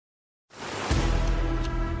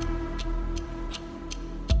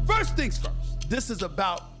First things first, this is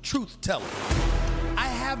about truth-telling. I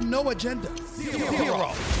have no agenda.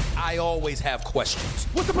 Zero. I always have questions.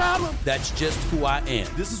 What's the problem? That's just who I am.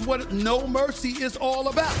 This is what No Mercy is all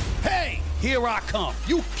about. Hey, here I come.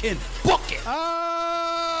 You can book it.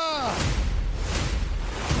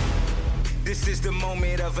 This is the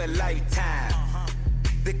moment of a lifetime.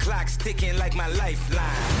 The clock's ticking like my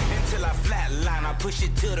lifeline. Until I flatline, I push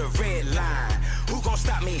it to the red line. Who gon'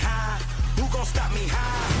 stop me high? Who gon' stop me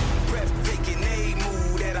high? Breathtaking, a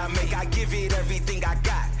move that I make. I give it everything I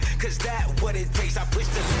got. Cause that what it takes. I push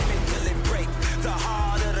the limit till it break. The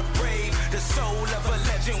heart of the brave. The soul of a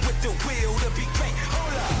legend with the will to be great.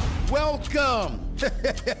 Hold up. Welcome.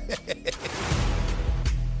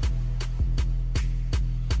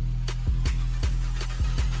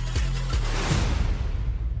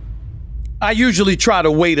 I usually try to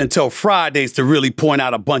wait until Fridays to really point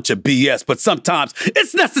out a bunch of BS, but sometimes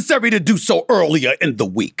it's necessary to do so earlier in the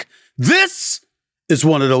week. This is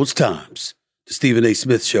one of those times. The Stephen A.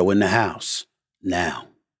 Smith Show in the house now.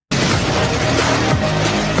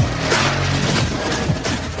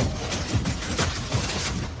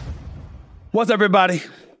 What's up, everybody?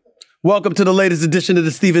 Welcome to the latest edition of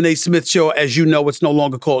the Stephen A. Smith Show. As you know, it's no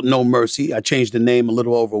longer called No Mercy. I changed the name a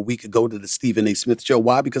little over a week ago to the Stephen A. Smith Show.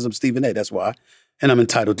 Why? Because I'm Stephen A. That's why. And I'm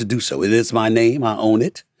entitled to do so. It is my name. I own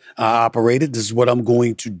it. I operate it. This is what I'm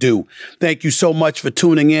going to do. Thank you so much for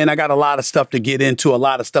tuning in. I got a lot of stuff to get into, a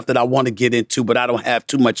lot of stuff that I want to get into, but I don't have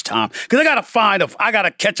too much time because I got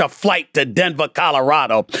to catch a flight to Denver,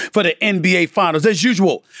 Colorado for the NBA Finals. As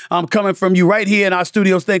usual, I'm coming from you right here in our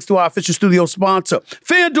studios thanks to our official studio sponsor,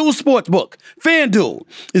 FanDuel Sportsbook. FanDuel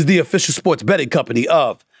is the official sports betting company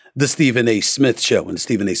of the Stephen A. Smith Show and the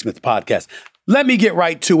Stephen A. Smith Podcast. Let me get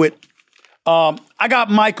right to it. I got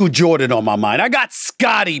Michael Jordan on my mind. I got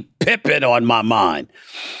Scottie Pippen on my mind.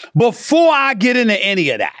 Before I get into any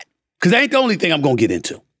of that, because that ain't the only thing I'm going to get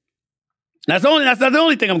into. That's not the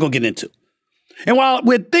only thing I'm going to get into. And while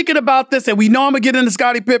we're thinking about this, and we know I'm going to get into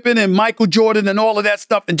Scottie Pippen and Michael Jordan and all of that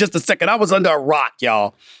stuff in just a second, I was under a rock,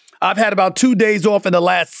 y'all. I've had about 2 days off in the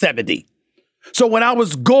last 70. So when I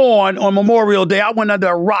was gone on Memorial Day, I went under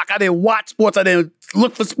a rock. I didn't watch sports. I didn't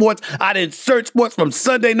look for sports. I didn't search sports from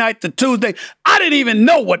Sunday night to Tuesday. I didn't even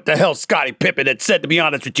know what the hell Scottie Pippen had said, to be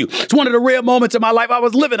honest with you. It's one of the rare moments in my life I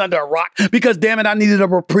was living under a rock because, damn it, I needed a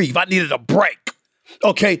reprieve. I needed a break.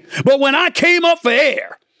 Okay? But when I came up for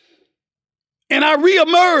air and I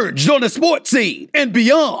reemerged on the sports scene and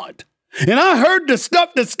beyond, and I heard the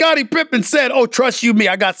stuff that Scottie Pippen said, oh, trust you me,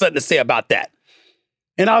 I got something to say about that.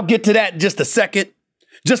 And I'll get to that in just a second.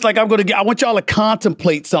 Just like I want y'all to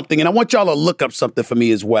contemplate something, and I want y'all to look up something for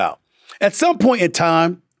me as well. At some point in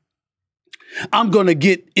time, I'm going to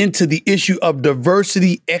get into the issue of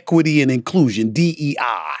diversity, equity, and inclusion, DEI.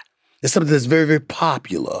 It's something that's very, very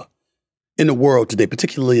popular in the world today,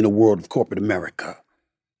 particularly in the world of corporate America.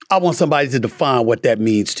 I want somebody to define what that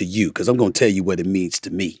means to you, because I'm going to tell you what it means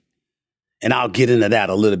to me. And I'll get into that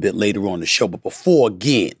a little bit later on the show. But before,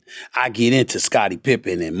 again, I get into Scottie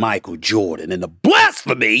Pippen and Michael Jordan and the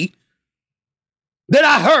blasphemy that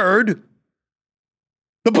I heard,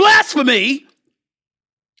 the blasphemy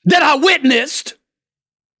that I witnessed,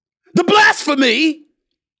 the blasphemy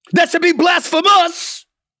that should be blasphemous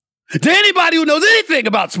to anybody who knows anything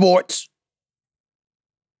about sports,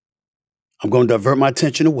 I'm going to divert my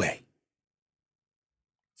attention away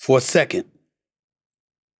for a second.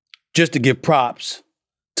 Just to give props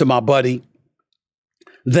to my buddy,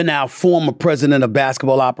 the now former president of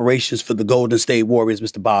basketball operations for the Golden State Warriors,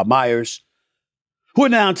 Mr. Bob Myers, who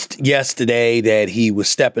announced yesterday that he was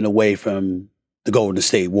stepping away from the Golden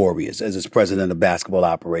State Warriors as his president of basketball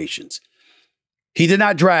operations. He did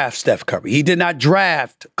not draft Steph Curry. He did not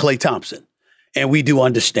draft Klay Thompson. And we do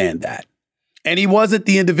understand that. And he wasn't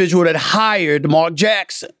the individual that hired Mark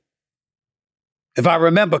Jackson, if I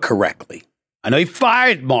remember correctly. I know he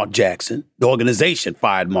fired Mark Jackson. The organization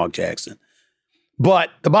fired Mark Jackson.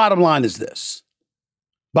 But the bottom line is this.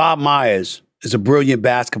 Bob Myers is a brilliant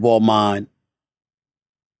basketball mind,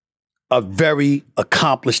 a very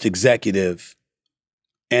accomplished executive,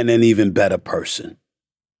 and an even better person.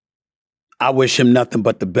 I wish him nothing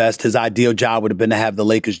but the best. His ideal job would have been to have the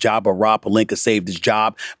Lakers job, but Rob Pelinka saved his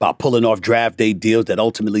job by pulling off draft day deals that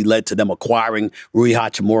ultimately led to them acquiring Rui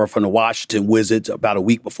Hachimura from the Washington Wizards about a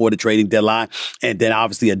week before the trading deadline. And then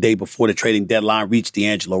obviously a day before the trading deadline reached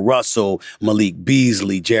D'Angelo Russell, Malik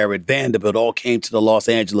Beasley, Jared Vanderbilt all came to the Los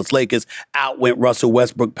Angeles Lakers. Out went Russell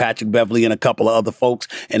Westbrook, Patrick Beverley, and a couple of other folks.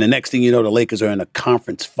 And the next thing you know, the Lakers are in the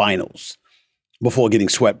conference finals before getting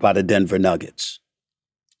swept by the Denver Nuggets.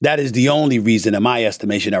 That is the only reason, in my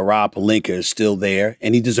estimation, that Rob Pelinka is still there,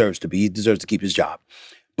 and he deserves to be. He deserves to keep his job.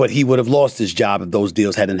 But he would have lost his job if those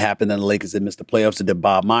deals hadn't happened and the Lakers had missed the playoffs, and then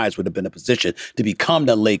Bob Myers would have been in a position to become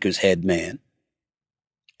the Lakers' head man.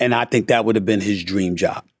 And I think that would have been his dream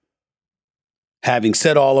job. Having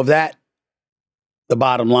said all of that, the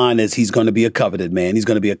bottom line is he's going to be a coveted man. He's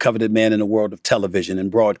going to be a coveted man in the world of television and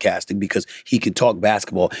broadcasting because he can talk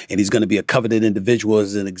basketball. And he's going to be a coveted individual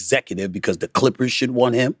as an executive because the Clippers should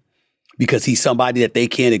want him, because he's somebody that they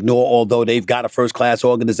can't ignore, although they've got a first-class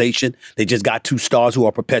organization. They just got 2 stars who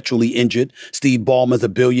are perpetually injured. Steve Ballmer's a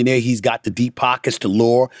billionaire. He's got the deep pockets to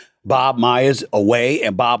lure Bob Myers away,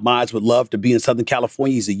 and Bob Myers would love to be in Southern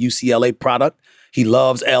California. He's a UCLA product. He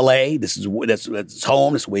loves L.A. That's his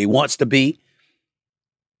home. That's where he wants to be.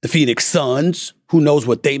 The Phoenix Suns, who knows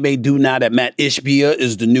what they may do now that Matt Ishbia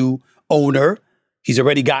is the new owner. He's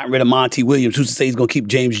already gotten rid of Monty Williams. Who's to say he's going to keep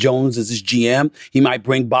James Jones as his GM? He might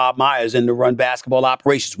bring Bob Myers in to run basketball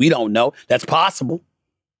operations. We don't know. That's possible.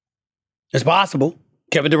 It's possible.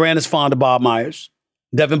 Kevin Durant is fond of Bob Myers.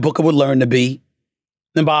 Devin Booker would learn to be.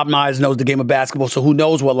 And Bob Myers knows the game of basketball, so who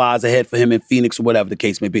knows what lies ahead for him in Phoenix or whatever the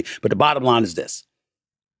case may be. But the bottom line is this.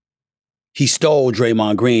 He stole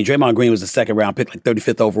Draymond Green. Draymond Green was a second-round pick, like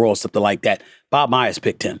 35th overall, something like that. Bob Myers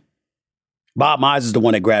picked him. Bob Myers is the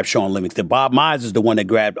one that grabbed Sean Livingston. Bob Myers is the one that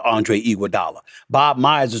grabbed Andre Iguodala. Bob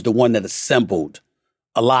Myers is the one that assembled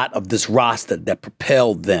a lot of this roster that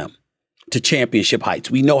propelled them to championship heights.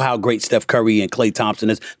 We know how great Steph Curry and Klay Thompson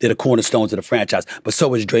is. They're the cornerstones of the franchise. But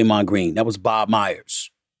so is Draymond Green. That was Bob Myers.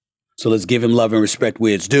 So let's give him love and respect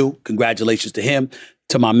where it's due. Congratulations to him.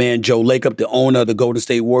 To my man Joe Lacob, the owner of the Golden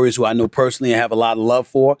State Warriors, who I know personally and have a lot of love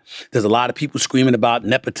for. There's a lot of people screaming about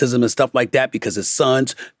nepotism and stuff like that because his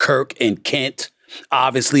sons, Kirk and Kent,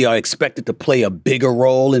 obviously are expected to play a bigger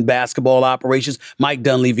role in basketball operations. Mike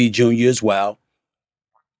Dunleavy Jr. as well.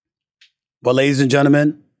 But ladies and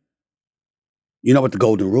gentlemen, you know what the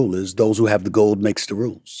golden rule is. Those who have the gold makes the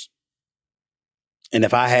rules. And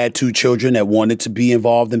if I had 2 children that wanted to be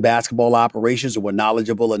involved in basketball operations or were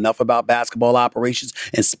knowledgeable enough about basketball operations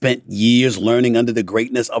and spent years learning under the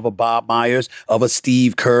greatness of a Bob Myers, of a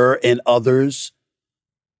Steve Kerr and others,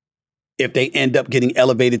 if they end up getting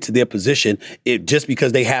elevated to their position, just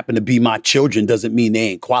because they happen to be my children doesn't mean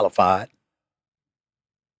they ain't qualified.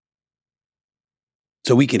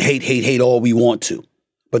 So we can hate all we want to.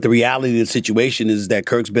 But the reality of the situation is that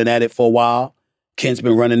Kirk's been at it for a while. Kent's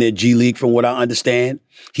been running their G League from what I understand.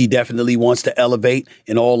 He definitely wants to elevate.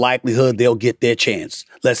 In all likelihood, they'll get their chance.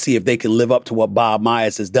 Let's see if they can live up to what Bob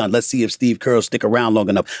Myers has done. Let's see if Steve Kerr will stick around long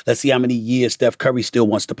enough. Let's see how many years Steph Curry still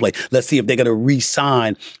wants to play. Let's see if they're going to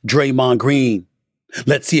re-sign Draymond Green.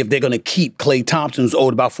 Let's see if they're going to keep Klay Thompson, who's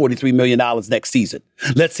owed about $43 million next season.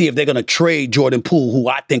 Let's see if they're going to trade Jordan Poole, who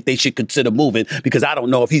I think they should consider moving because I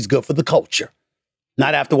don't know if he's good for the culture.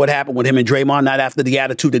 Not after what happened with him and Draymond, not after the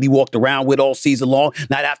attitude that he walked around with all season long,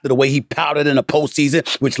 not after the way he pouted in the postseason,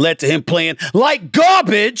 which led to him playing like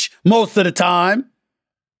garbage most of the time.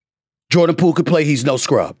 Jordan Poole could play, he's no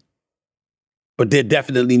scrub. But there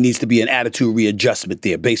definitely needs to be an attitude readjustment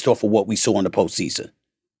there based off of what we saw in the postseason.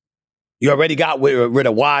 You already got rid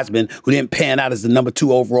of Wiseman, who didn't pan out as the number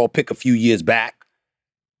 2 overall pick a few years back.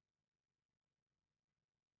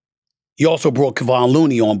 He also brought Kevon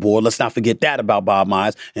Looney on board. Let's not forget that about Bob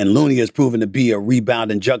Myers. And Looney has proven to be a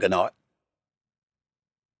rebounding juggernaut.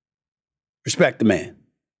 Respect the man.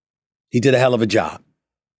 He did a hell of a job.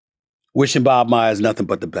 Wishing Bob Myers nothing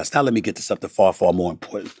but the best. Now let me get to something far, far more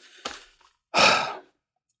important.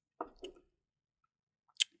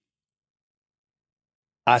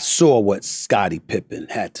 I saw what Scottie Pippen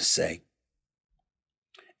had to say.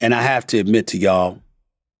 And I have to admit to y'all,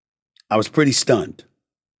 I was pretty stunned.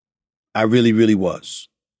 I really, really was.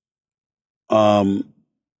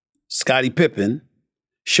 Scottie Pippen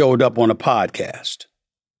showed up on a podcast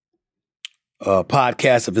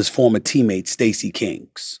of his former teammate, Stacey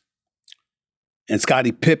King's. And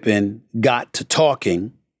Scottie Pippen got to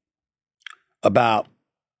talking about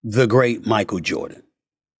the great Michael Jordan,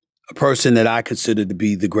 a person that I consider to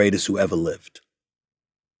be the greatest who ever lived.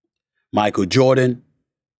 Michael Jordan.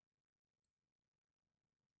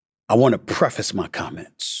 I want to preface my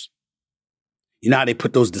comments. You know how they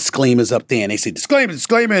put those disclaimers up there and they say,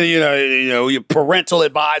 disclaimer, you know, your parental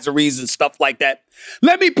advisories and stuff like that.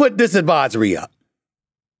 Let me put this advisory up.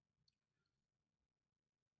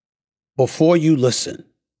 Before you listen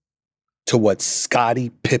to what Scottie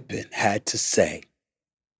Pippen had to say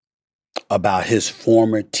about his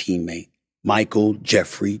former teammate, Michael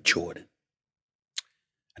Jeffrey Jordan,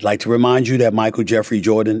 I'd like to remind you that Michael Jeffrey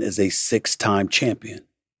Jordan is a 6-time champion.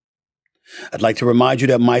 I'd like to remind you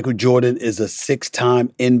that Michael Jordan is a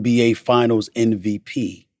 6-time NBA Finals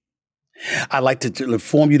MVP. I'd like to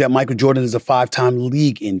inform you that Michael Jordan is a 5-time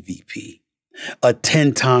league MVP, a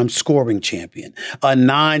 10-time scoring champion, a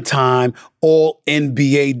 9-time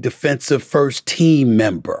All-NBA defensive first team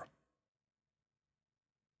member.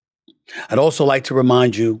 I'd also like to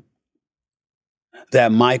remind you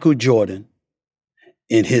that Michael Jordan,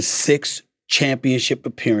 in his 6 championship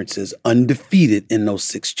appearances, undefeated in those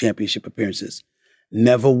 6 championship appearances,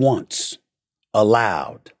 never once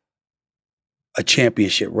allowed a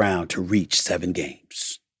championship round to reach 7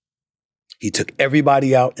 games. He took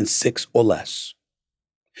everybody out in 6 or less.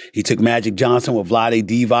 He took Magic Johnson with Vlade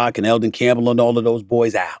Divac and Eldon Campbell and all of those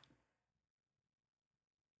boys out.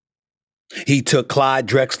 He took Clyde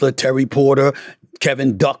Drexler, Terry Porter,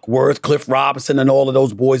 Kevin Duckworth, Cliff Robinson, and all of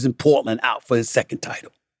those boys in Portland out for his second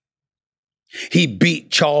title. He beat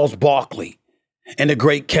Charles Barkley and the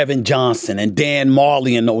great Kevin Johnson and Dan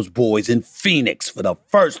Marley and those boys in Phoenix for the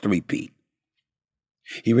first three-peat.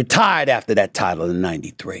 He retired after that title in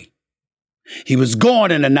 93. He was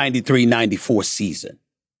gone in the 93-94 season.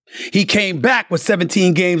 He came back with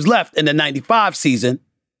 17 games left in the 95 season,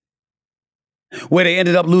 where they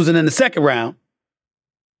ended up losing in the second round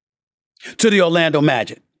to the Orlando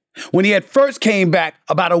Magic. When he had first came back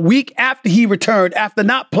about a week after he returned, after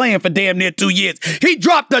not playing for damn near 2 years, he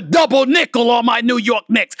dropped a double nickel on my New York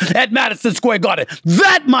Knicks at Madison Square Garden.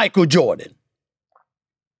 That Michael Jordan.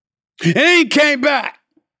 And he came back.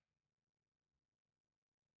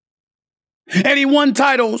 And he won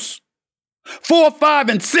titles 4, 5,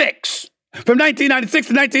 and 6 from 1996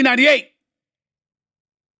 to 1998.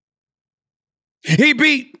 He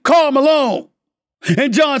beat Karl Malone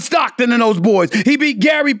and John Stockton and those boys. He beat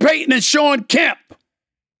Gary Payton and Sean Kemp.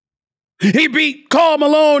 He beat Karl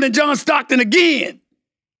Malone and John Stockton again.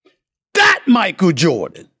 That Michael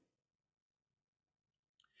Jordan.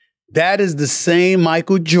 That is the same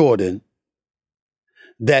Michael Jordan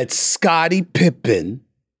that Scottie Pippen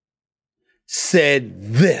said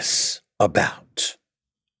this about.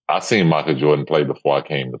 I seen Michael Jordan play before I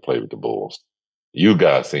came to play with the Bulls. You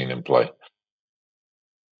guys seen him play.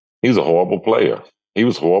 He's a horrible player. He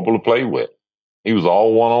was horrible to play with. He was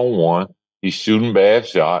all one-on-one. He's shooting bad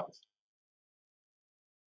shots.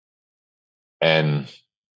 And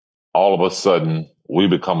all of a sudden, we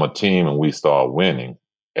become a team and we start winning.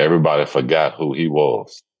 Everybody forgot who he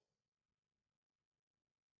was.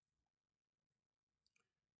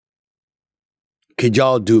 Could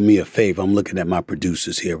y'all do me a favor? I'm looking at my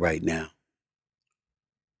producers here right now.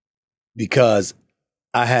 Because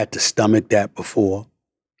I had to stomach that before.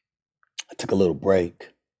 I took a little break.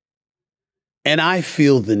 And I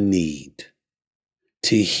feel the need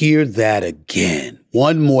to hear that again,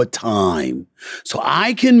 one more time, so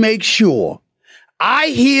I can make sure I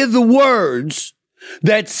hear the words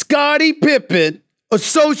that Scottie Pippen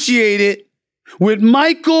associated with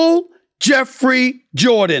Michael Jeffrey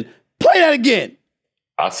Jordan. Play that again.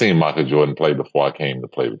 I seen Michael Jordan play before I came to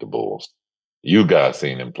play with the Bulls. You guys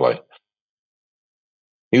seen him play.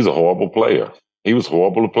 He's a horrible player. He was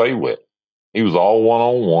horrible to play with. He was all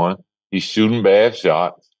one-on-one. He's shooting bad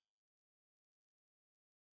shots.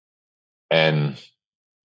 And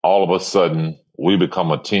all of a sudden, we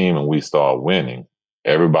become a team and we start winning.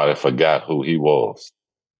 Everybody forgot who he was.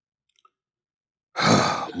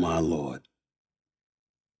 Oh, my Lord.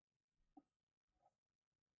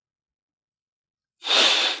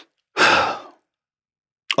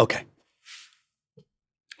 Okay.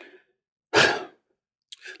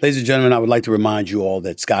 Ladies and gentlemen, I would like to remind you all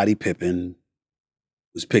that Scottie Pippen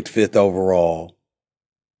was picked 5th overall,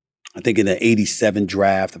 I think in the 87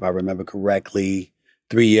 draft, if I remember correctly.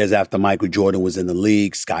 3 years after Michael Jordan was in the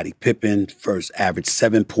league, Scottie Pippen first averaged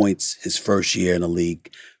 7 points his first year in the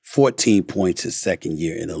league, 14 points his second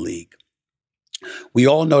year in the league. We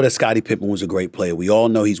all know that Scottie Pippen was a great player. We all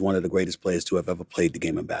know he's one of the greatest players to have ever played the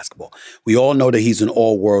game of basketball. We all know that he's an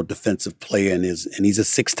all-world defensive player and he's a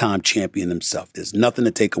 6-time champion himself. There's nothing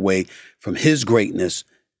to take away from his greatness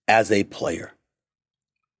as a player.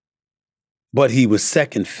 But he was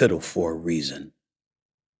second fiddle for a reason.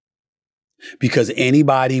 Because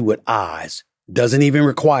anybody with eyes, doesn't even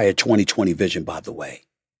require 20/20 vision, by the way,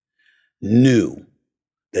 knew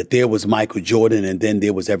that there was Michael Jordan and then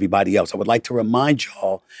there was everybody else. I would like to remind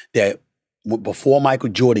y'all that before Michael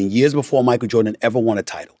Jordan, years before Michael Jordan ever won a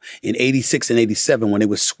title, in 86 and 87, when it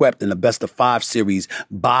was swept in the best-of-5 series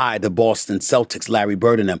by the Boston Celtics, Larry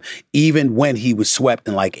Bird and them, even when he was swept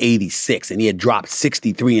in like 86 and he had dropped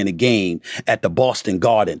 63 in a game at the Boston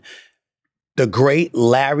Garden, the great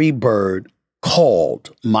Larry Bird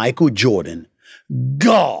called Michael Jordan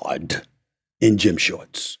God in gym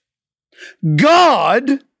shorts.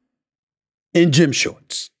 God in gym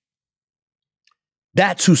shorts.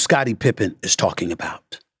 That's who Scottie Pippen is talking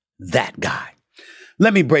about. That guy.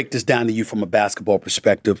 Let me break this down to you from a basketball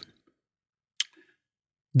perspective.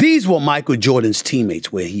 These were Michael Jordan's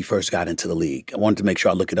teammates where he first got into the league. I wanted to make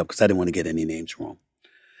sure I look it up because I didn't want to get any names wrong.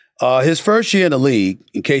 His first year in the league,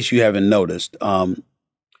 in case you haven't noticed,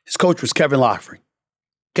 his coach was Kevin Loughery.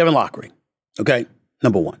 Kevin Loughery, okay?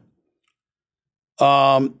 Number one.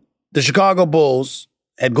 The Chicago Bulls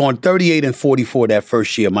had gone 38-44 that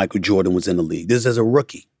first year Michael Jordan was in the league. This is as a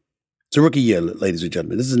rookie. It's a rookie year, ladies and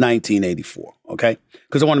gentlemen. This is 1984, okay?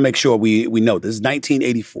 Because I want to make sure we know this is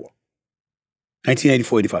 1984.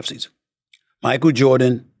 1984-85 season. Michael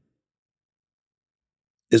Jordan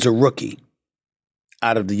is a rookie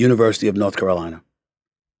out of the University of North Carolina.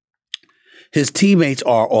 His teammates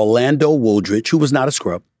are Orlando Woodridge, who was not a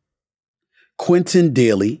scrub, Quentin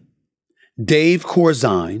Daly, Dave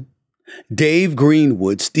Corzine, Dave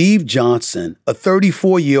Greenwood, Steve Johnson, a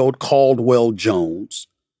 34-year-old Caldwell Jones,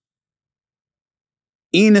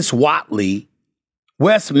 Enos Watley,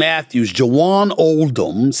 Wes Matthews, Jawan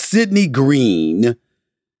Oldham, Sidney Green.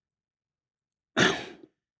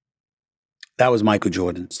 That was Michael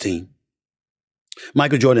Jordan's team.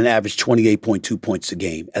 Michael Jordan averaged 28.2 points a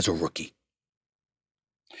game as a rookie.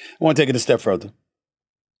 I want to take it a step further,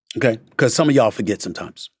 okay? Because some of y'all forget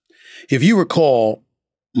sometimes. If you recall,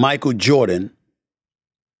 Michael Jordan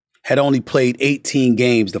had only played 18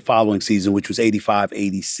 games the following season, which was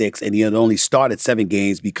 85-86, and he had only started 7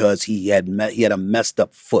 games because he had a messed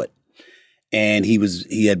up foot. And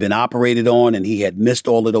he had been operated on, and he had missed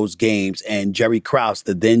all of those games. And Jerry Krause,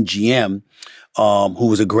 the then GM, who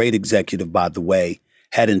was a great executive, by the way,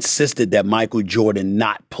 had insisted that Michael Jordan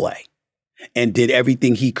not play and did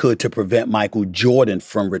everything he could to prevent Michael Jordan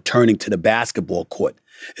from returning to the basketball court,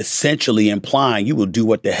 essentially implying you will do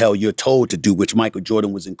what the hell you're told to do, which Michael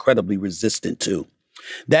Jordan was incredibly resistant to.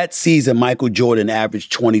 That season, Michael Jordan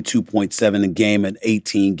averaged 22.7 a game in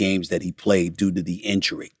 18 games that he played due to the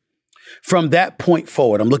injury. From that point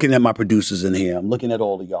forward, I'm looking at my producers in here. I'm looking at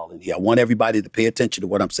all of y'all in here. I want everybody to pay attention to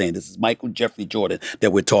what I'm saying. This is Michael Jeffrey Jordan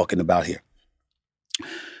that we're talking about here.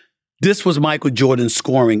 This was Michael Jordan's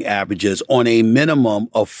scoring averages on a minimum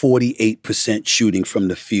of 48% shooting from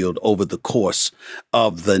the field over the course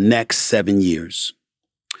of the next 7 years.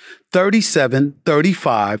 37,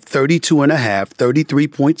 35, 32.5,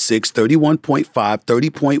 33.6, 31.5,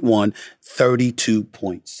 30.1,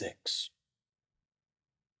 32.6.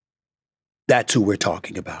 That's who we're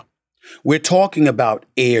talking about. We're talking about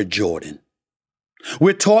Air Jordan.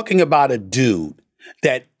 We're talking about a dude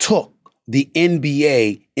that took the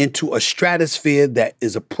NBA into a stratosphere that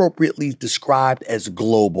is appropriately described as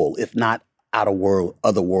global, if not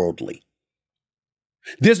otherworldly.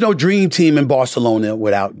 There's no dream team in Barcelona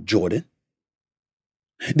without Jordan.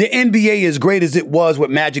 The NBA, as great as it was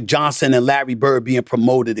with Magic Johnson and Larry Bird being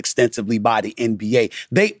promoted extensively by the NBA,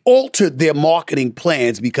 they altered their marketing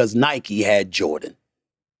plans because Nike had Jordan.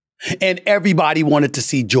 And everybody wanted to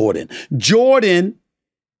see Jordan. Jordan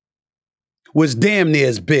was damn near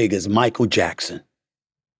as big as Michael Jackson.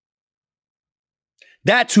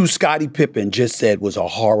 That's who Scottie Pippen just said was a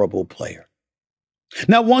horrible player.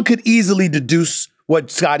 Now, one could easily deduce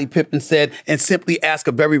what Scottie Pippen said and simply ask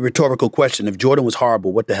a very rhetorical question. If Jordan was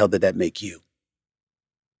horrible, what the hell did that make you?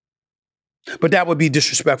 But that would be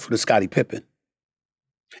disrespectful to Scottie Pippen.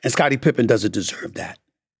 And Scottie Pippen doesn't deserve that.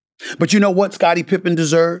 But you know what Scottie Pippen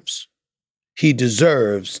deserves? He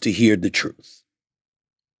deserves to hear the truth.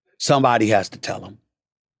 Somebody has to tell him.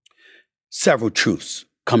 Several truths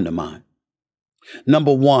come to mind.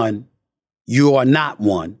 Number one, you are not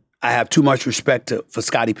one. I have too much respect for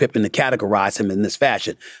Scottie Pippen to categorize him in this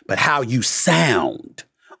fashion. But how you sound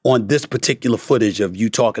on this particular footage of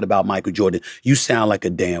you talking about Michael Jordan, you sound like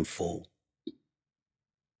a damn fool.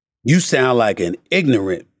 You sound like an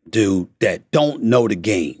ignorant dude that don't know the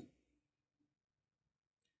game.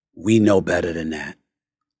 We know better than that.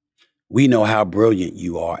 We know how brilliant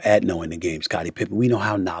you are at knowing the game, Scottie Pippen. We know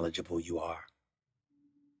how knowledgeable you are.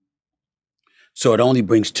 So it only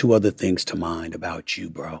brings 2 other things to mind about you,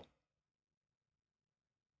 bro.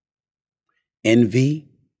 Envy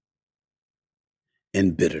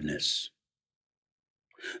and bitterness.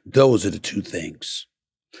 Those are the 2 things.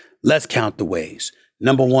 Let's count the ways.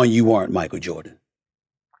 Number 1, you weren't Michael Jordan.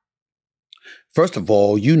 First of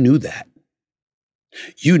all, you knew that.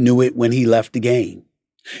 You knew it when he left the game.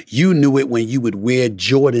 You knew it when you would wear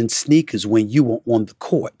Jordan sneakers when you were on the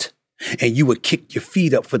court. And you would kick your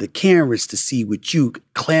feet up for the cameras to see what you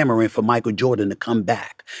clamoring for Michael Jordan to come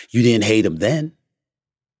back. You didn't hate him then.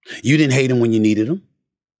 You didn't hate him when you needed him.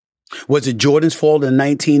 Was it Jordan's fault in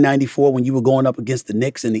 1994 when you were going up against the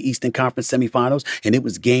Knicks in the Eastern Conference semifinals and it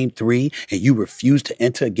was game 3 and you refused to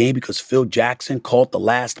enter a game because Phil Jackson called the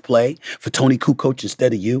last play for Tony Kukoc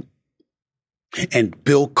instead of you? And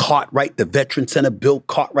Bill Cartwright, the veteran center, Bill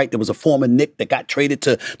Cartwright, there was a former Knick that got traded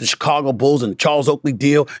to the Chicago Bulls and the Charles Oakley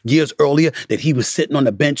deal years earlier, that he was sitting on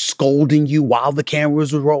the bench scolding you while the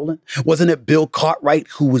cameras were rolling? Wasn't it Bill Cartwright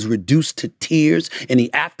who was reduced to tears in the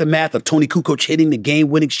aftermath of Tony Kukoc hitting the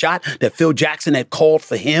game-winning shot that Phil Jackson had called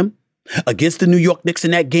for him against the New York Knicks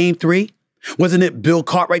in that game 3? Wasn't it Bill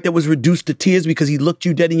Cartwright that was reduced to tears because he looked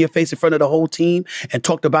you dead in your face in front of the whole team and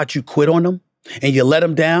talked about you quit on him and you let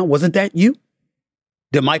him down? Wasn't that you?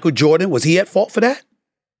 Did Michael Jordan, was he at fault for that?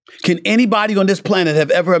 Can anybody on this planet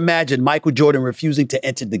have ever imagined Michael Jordan refusing to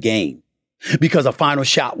enter the game because a final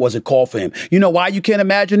shot wasn't called for him? You know why you can't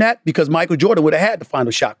imagine that? Because Michael Jordan would have had the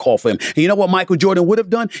final shot called for him. And you know what Michael Jordan would have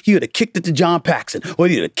done? He would have kicked it to John Paxson, or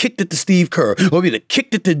he would have kicked it to Steve Kerr, or he would have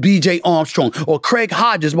kicked it to B.J. Armstrong, or Craig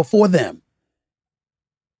Hodges before them.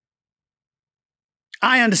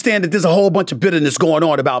 I understand that there's a whole bunch of bitterness going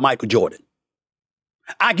on about Michael Jordan.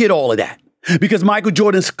 I get all of that. Because Michael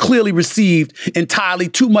Jordan's clearly received entirely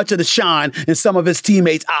too much of the shine in some of his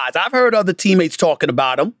teammates' eyes. I've heard other teammates talking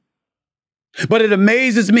about him. But it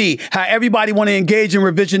amazes me how everybody want to engage in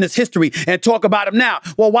revisionist history and talk about him now.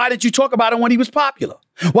 Well, why didn't you talk about him when he was popular?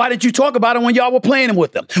 Why didn't you talk about him when y'all were playing him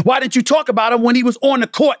with him? Why didn't you talk about him when he was on the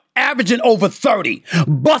court averaging over 30,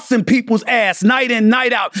 busting people's ass night in,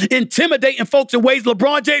 night out, intimidating folks in ways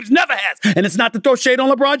LeBron James never has? And it's not to throw shade on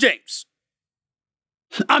LeBron James.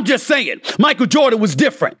 I'm just saying, Michael Jordan was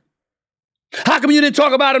different. How come you didn't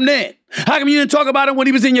talk about him then? How come you didn't talk about him when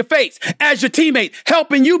he was in your face as your teammate,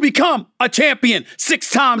 helping you become a champion 6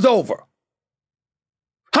 times over?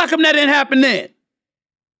 How come that didn't happen then?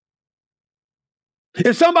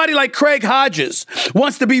 If somebody like Craig Hodges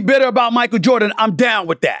wants to be bitter about Michael Jordan, I'm down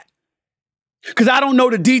with that. Because I don't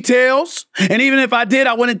know the details. And even if I did,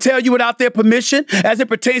 I wouldn't tell you without their permission as it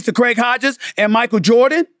pertains to Craig Hodges and Michael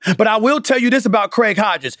Jordan. But I will tell you this about Craig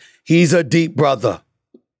Hodges. He's a deep brother.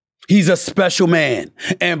 He's a special man.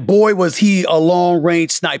 And boy, was he a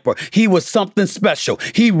long-range sniper. He was something special.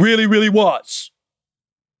 He really, really was.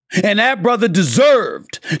 And that brother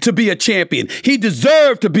deserved to be a champion. He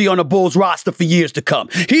deserved to be on the Bulls roster for years to come.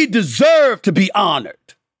 He deserved to be honored.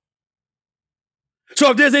 So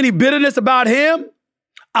if there's any bitterness about him,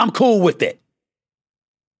 I'm cool with it.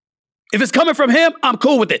 If it's coming from him, I'm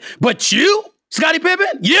cool with it. But you, Scottie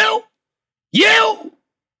Pippen, you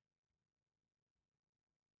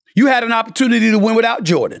had an opportunity to win without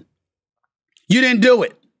Jordan. You didn't do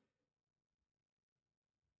it.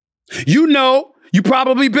 You know, you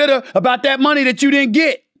probably bitter about that money that you didn't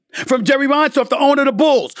get from Jerry Reinsdorf, the owner of the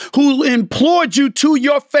Bulls, who implored you to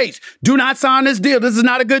your face, do not sign this deal. This is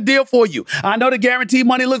not a good deal for you. I know the guaranteed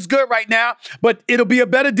money looks good right now, but it'll be a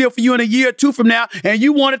better deal for you in a year or 2 from now, and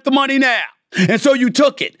you wanted the money now. And so you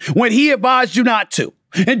took it when he advised you not to,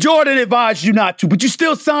 and Jordan advised you not to, but you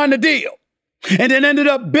still signed the deal, and then ended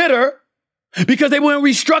up bitter because they wouldn't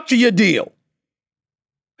restructure your deal.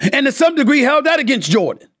 And to some degree held that against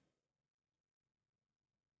Jordan.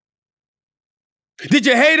 Did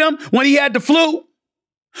you hate him when he had the flu?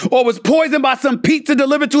 Or was poisoned by some pizza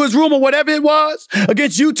delivered to his room or whatever it was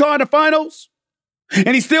against Utah in the finals?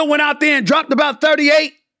 And he still went out there and dropped about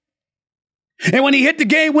 38? And when he hit the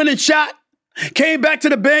game-winning shot, came back to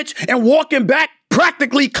the bench and walking back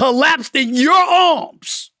practically collapsed in your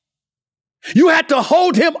arms. You had to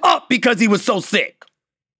hold him up because he was so sick.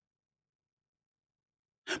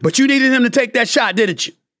 But you needed him to take that shot, didn't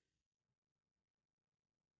you?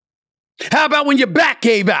 How about when your back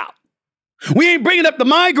gave out? We ain't bringing up the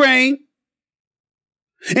migraine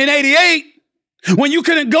in 88 when you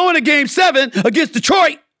couldn't go into game 7 against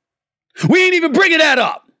Detroit. We ain't even bringing that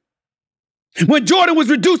up. When Jordan was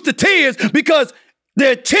reduced to tears because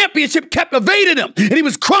their championship kept evading him and he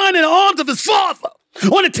was crying in the arms of his father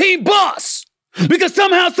on a team bus because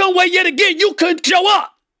somehow, some way, yet again, you couldn't show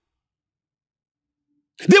up.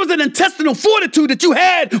 There was an intestinal fortitude that you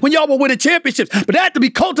had when y'all were winning championships, but that had to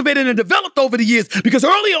be cultivated and developed over the years because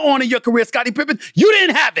earlier on in your career, Scottie Pippen, you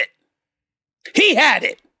didn't have it. He had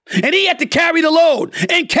it. And he had to carry the load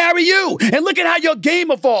and carry you. And look at how your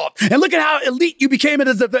game evolved. And look at how elite you became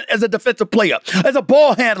as a defensive player, as a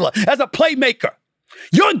ball handler, as a playmaker.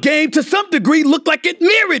 Your game, to some degree, looked like it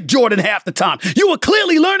mirrored Jordan half the time. You were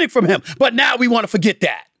clearly learning from him. But now we want to forget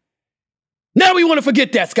that. Now we want to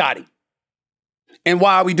forget that, Scottie. And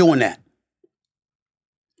why are we doing that?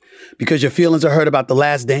 Because your feelings are hurt about The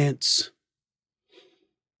Last Dance?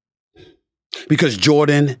 Because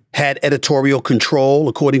Jordan had editorial control,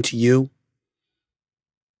 according to you?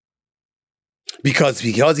 because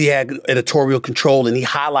he had editorial control and he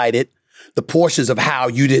highlighted the portions of how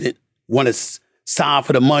you didn't want to sign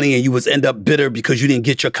for the money and you was end up bitter because you didn't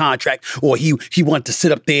get your contract, or he wanted to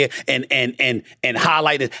sit up there and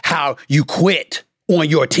highlighted how you quit on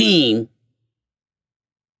your team.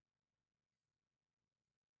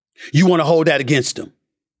 You want to hold that against him.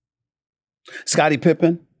 Scottie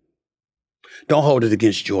Pippen, don't hold it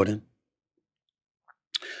against Jordan.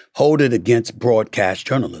 Hold it against broadcast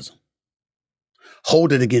journalism.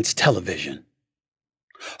 Hold it against television.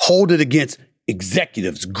 Hold it against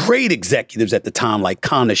executives, great executives at the time, like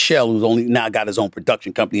Connor Shell, who's only now got his own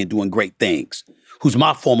production company and doing great things, who's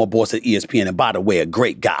my former boss at ESPN, and by the way, a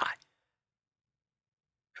great guy.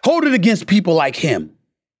 Hold it against people like him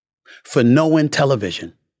for knowing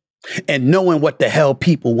television and knowing what the hell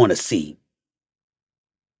people want to see.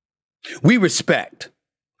 We respect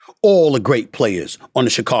all the great players on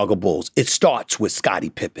the Chicago Bulls. It starts with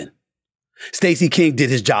Scottie Pippen. Stacey King did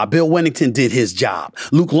his job. Bill Wennington did his job.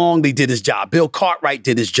 Luke Longley did his job. Bill Cartwright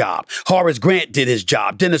did his job. Horace Grant did his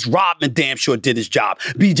job. Dennis Rodman damn sure did his job.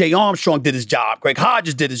 B.J. Armstrong did his job. Greg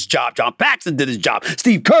Hodges did his job. John Paxson did his job.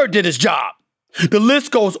 Steve Kerr did his job. The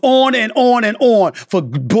list goes on and on and on for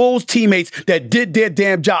Bulls teammates that did their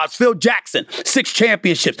damn jobs. Phil Jackson, 6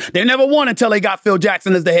 championships. They never won until they got Phil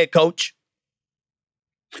Jackson as the head coach.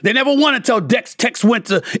 They never won until Tex went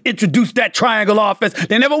to introduce that triangle offense.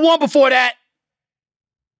 They never won before that.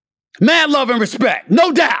 Mad love and respect,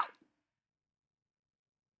 no doubt.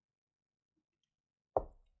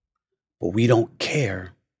 But we don't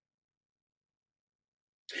care.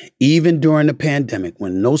 Even during the pandemic,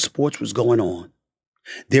 when no sports was going on,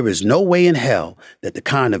 there is no way in hell that the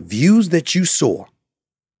kind of views that you saw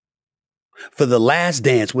for The Last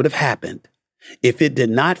Dance would have happened if it did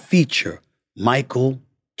not feature Michael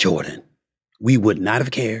Jordan. We would not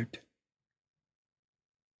have cared.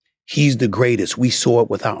 He's the greatest. We saw it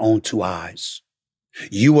with our own 2 eyes.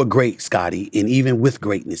 You were great, Scottie, and even with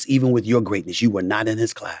greatness, even with your greatness, you were not in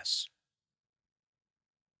his class.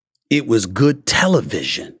 It was good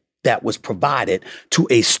television that was provided to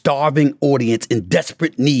a starving audience in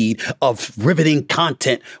desperate need of riveting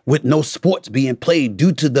content with no sports being played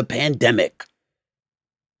due to the pandemic.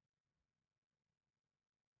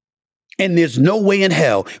 And there's no way in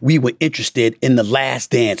hell we were interested in The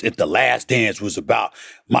Last Dance if The Last Dance was about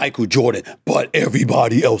Michael Jordan, but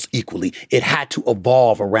everybody else equally. It had to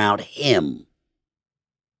evolve around him.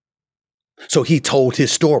 So he told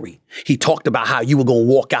his story. He talked about how you were going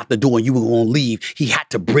to walk out the door and you were going to leave. He had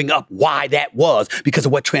to bring up why that was because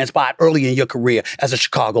of what transpired early in your career as a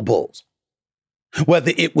Chicago Bulls.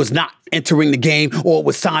 Whether it was not entering the game or it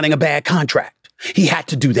was signing a bad contract. He had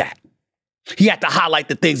to do that. He had to highlight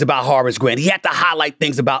the things about Horace Grant. He had to highlight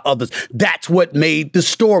things about others. That's what made the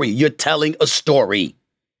story. You're telling a story.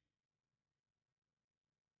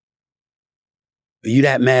 Are you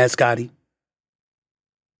that mad, Scottie?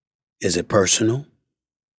 Is it personal?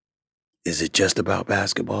 Is it just about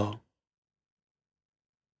basketball?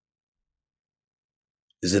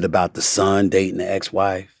 Is it about the son dating the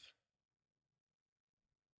ex-wife?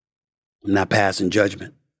 I'm not passing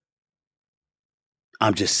judgment.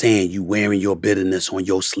 I'm just saying you wearing your bitterness on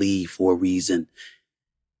your sleeve for a reason.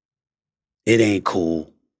 It ain't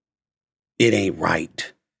cool. It ain't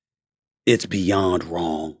right. It's beyond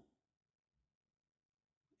wrong.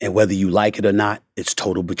 And whether you like it or not, it's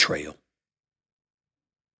total betrayal.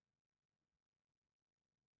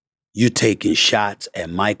 You're taking shots at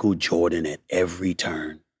Michael Jordan at every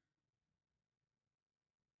turn.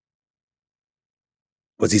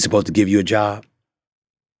 Was he supposed to give you a job?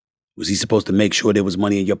 Was he supposed to make sure there was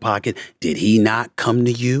money in your pocket? Did he not come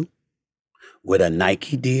to you with a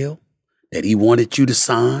Nike deal that he wanted you to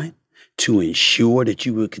sign to ensure that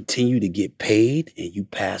you would continue to get paid and you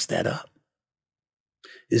passed that up?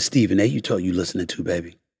 It's Stephen A. You listening to,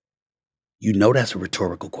 baby. You know that's a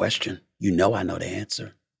rhetorical question. You know I know the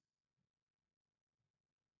answer.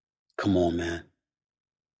 Come on, man.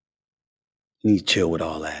 You need to chill with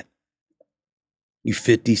all that. You're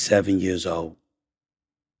 57 years old.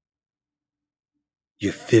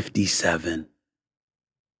 You're 57.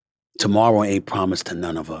 Tomorrow ain't promised to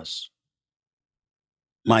none of us.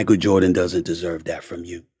 Michael Jordan doesn't deserve that from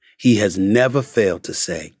you. He has never failed to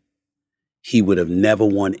say he would have never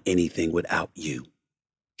won anything without you.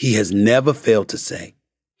 He has never failed to say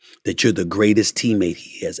that you're the greatest teammate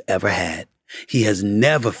he has ever had. He has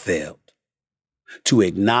never failed to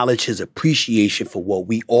acknowledge his appreciation for what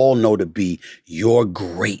we all know to be your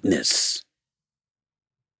greatness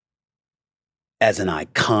as an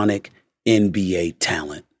iconic NBA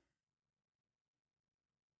talent.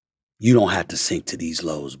 You don't have to sink to these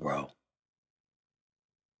lows, bro.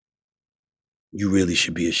 You really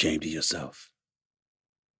should be ashamed of yourself.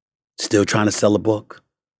 Still trying to sell a book?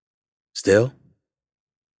 Still?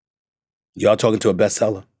 Y'all talking to a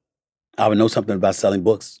bestseller. I would know something about selling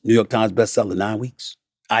books. New York Times bestseller, 9 weeks.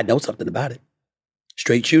 I know something about it.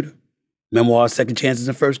 Straight shooter. Memoirs, second chances,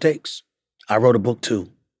 and first takes. I wrote a book too.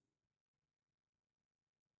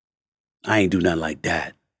 I ain't do nothing like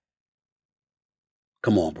that.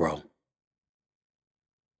 Come on, bro.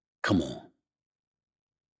 Come on.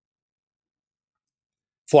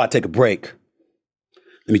 Before I take a break,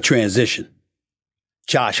 let me transition.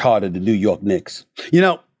 Josh Hart of the New York Knicks. You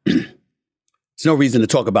know, there's no reason to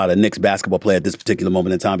talk about a Knicks basketball player at this particular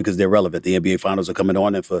moment in time because they're relevant. The NBA Finals are coming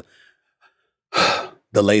on, and for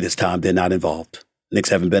the latest time, they're not involved. Knicks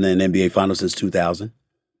haven't been in an NBA Finals since 2000.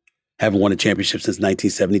 Haven't won a championship since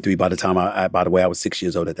 1973. By the way, I was 5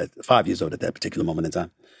 years old at that particular moment in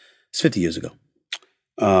time. It's 50 years ago.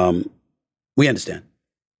 We understand.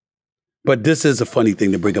 But this is a funny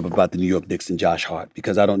thing to bring up about the New York Knicks and Josh Hart,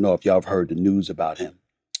 because I don't know if y'all have heard the news about him.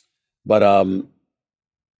 But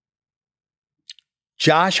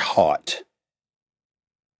Josh Hart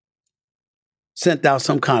sent out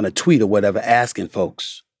some kind of tweet or whatever asking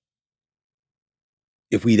folks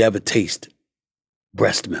if we'd ever taste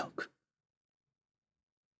breast milk.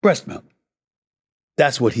 Breast milk.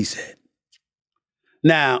 That's what he said.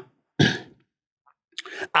 Now,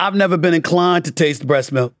 I've never been inclined to taste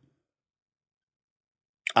breast milk.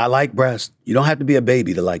 I like breast. You don't have to be a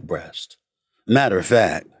baby to like breast. Matter of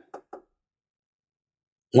fact,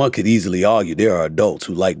 one could easily argue there are adults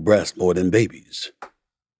who like breast more than babies.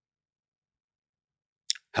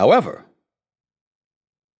 However,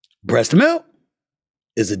 breast milk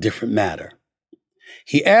is a different matter.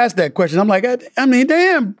 He asked that question. I'm like,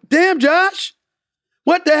 damn, Josh,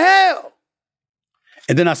 what the hell?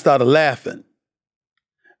 And then I started laughing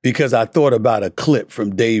because I thought about a clip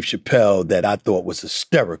from Dave Chappelle that I thought was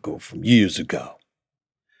hysterical from years ago.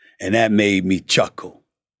 And that made me chuckle.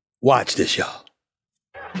 Watch this, y'all.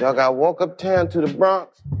 Y'all gotta walk uptown to the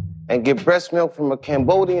Bronx and get breast milk from a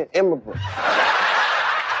Cambodian immigrant.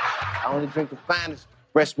 I only drink the finest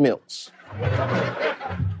breast milks.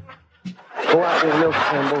 Go out there and milk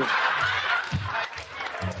Cambodia.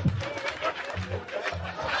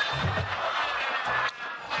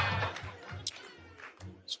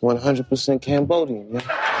 It's 100% Cambodian,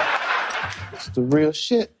 yeah. It's the real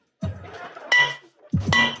shit.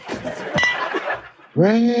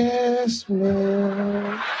 Breast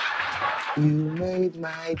milk, you made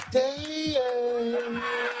my day.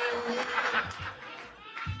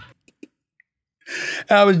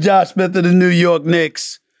 That was Josh Smith of the New York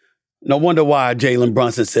Knicks. No wonder why Jalen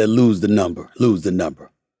Brunson said lose the number.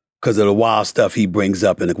 Because of the wild stuff he brings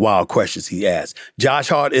up and the wild questions he asks. Josh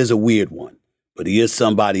Hart is a weird one, but he is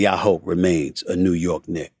somebody I hope remains a New York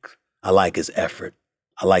Knick. I like his effort.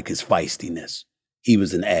 I like his feistiness. He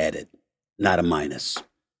was an added, not a minus.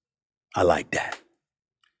 I like that.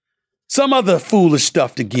 Some other foolish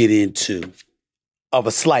stuff to get into of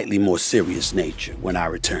a slightly more serious nature when I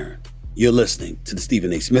return. You're listening to The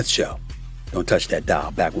Stephen A. Smith Show. Don't touch that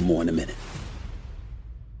dial. Back with more in a minute.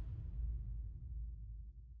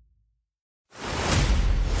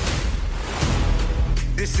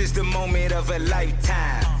 This is the moment of a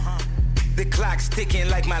lifetime. The clock's ticking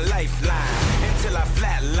like my lifeline. Until I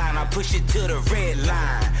flatline, I push it to the red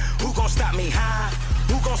line. Who gon' stop me high?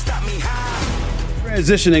 Who gon' stop me high?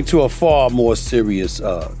 Transitioning to a far more serious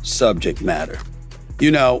subject matter.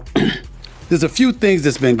 You know, there's a few things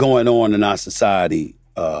that's been going on in our society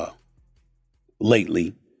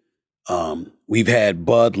lately. We've had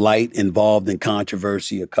Bud Light involved in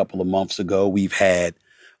controversy a couple of months ago. We've had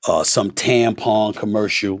some tampon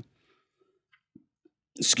commercial,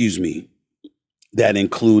 that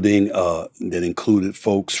included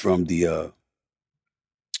folks from the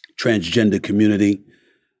transgender community.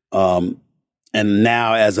 And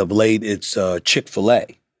now, as of late, it's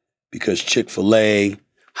Chick-fil-A, because Chick-fil-A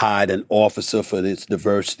hired an officer for its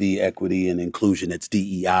diversity, equity, and inclusion. It's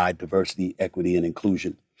DEI, diversity, equity, and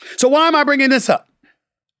inclusion. So why am I bringing this up?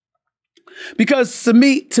 Because to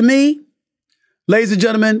me, ladies and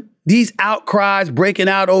gentlemen, these outcries breaking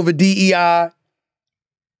out over DEI,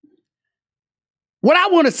 what I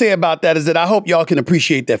want to say about that is that I hope y'all can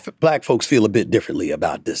appreciate that black folks feel a bit differently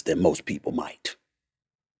about this than most people might.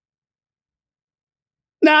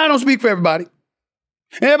 Now, I don't speak for everybody.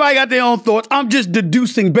 Everybody got their own thoughts. I'm just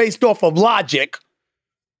deducing based off of logic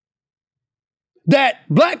that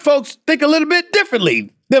black folks think a little bit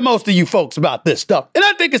differently than most of you folks about this stuff. And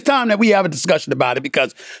I think it's time that we have a discussion about it,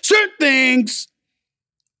 because certain things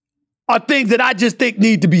are things that I just think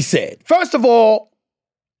need to be said. First of all,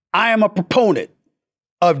 I am a proponent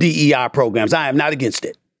of DEI programs. I am not against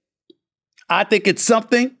it. I think it's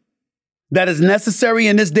something that is necessary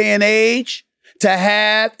in this day and age to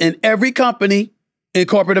have in every company in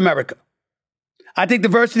corporate America. I think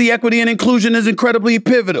diversity, equity, and inclusion is incredibly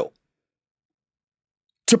pivotal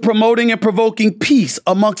to promoting and provoking peace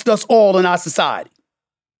amongst us all in our society.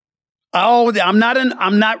 I'm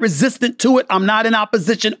not resistant to it. I'm not in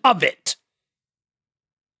opposition of it.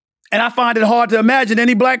 And I find it hard to imagine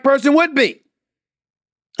any black person would be.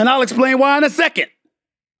 And I'll explain why in a second.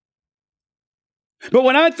 But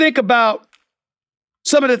when I think about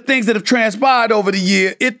some of the things that have transpired over the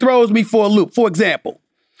year, it throws me for a loop. For example,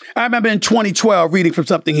 I remember in 2012 reading from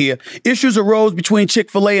something here, issues arose between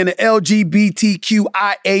Chick-fil-A and the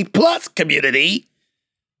LGBTQIA plus community.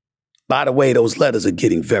 By the way, those letters are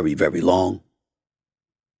getting very, very long.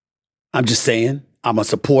 I'm just saying, I'm a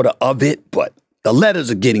supporter of it, but the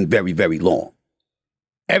letters are getting very, very long.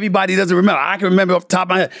 Everybody doesn't remember. I can remember off the top of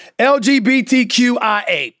my head,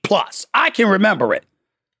 LGBTQIA plus. I can remember it.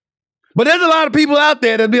 But there's a lot of people out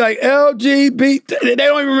there that'd be like, LGBT, they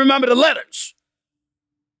don't even remember the letters.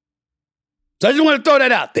 So I just want to throw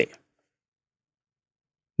that out there.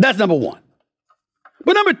 That's number one.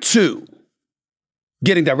 But number two,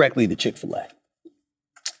 getting directly to Chick-fil-A.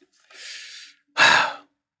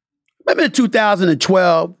 Remember in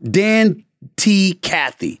 2012, Dan T.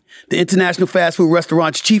 Cathy, the international fast food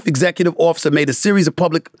restaurant's chief executive officer, made a series of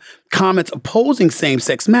public comments opposing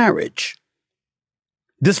same-sex marriage.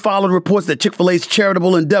 This followed reports that Chick-fil-A's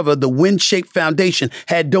charitable endeavor, the Win-Shape Foundation,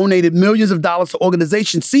 had donated millions of dollars to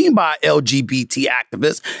organizations seen by LGBT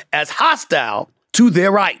activists as hostile to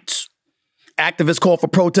their rights. Activists called for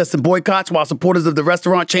protests and boycotts while supporters of the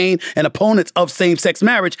restaurant chain and opponents of same-sex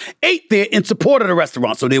marriage ate there in support of the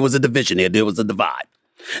restaurant. So there was a division here. There was a divide.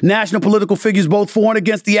 National political figures both for and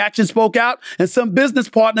against the action spoke out, and some business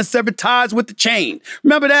partners severed ties with the chain.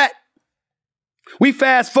 Remember that? We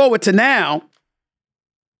fast forward to now.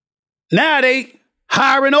 Now they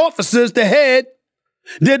hiring officers to head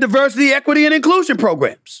their diversity, equity, and inclusion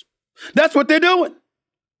programs. That's what they're doing.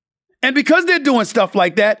 And because they're doing stuff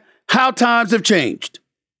like that, how times have changed.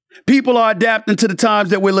 People are adapting to the times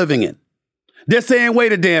that we're living in. They're saying,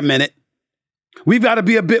 wait a damn minute. We've got to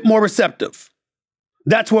be a bit more receptive.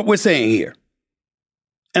 That's what we're saying here.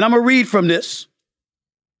 And I'm going to read from this.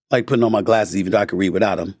 Like putting on my glasses, even though I can read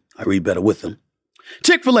without them. I read better with them.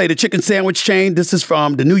 Chick-fil-A, the chicken sandwich chain. This is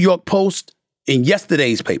from the New York Post in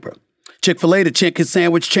yesterday's paper. Chick-fil-A, the chicken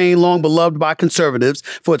sandwich chain, long beloved by conservatives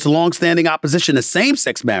for its long-standing opposition to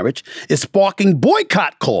same-sex marriage, is sparking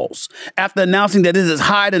boycott calls after announcing that it has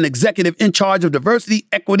hired an executive in charge of diversity,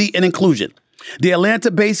 equity, and inclusion. The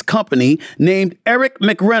Atlanta-based company named Eric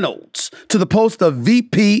McReynolds to the post of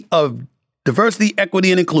VP of Diversity,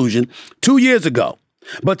 Equity, and Inclusion 2 years ago.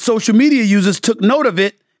 But social media users took note of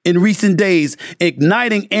it in recent days,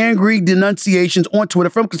 igniting angry denunciations on Twitter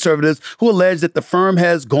from conservatives who allege that the firm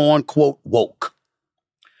has gone, quote, woke.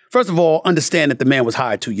 First of all, understand that the man was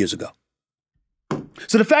hired 2 years ago.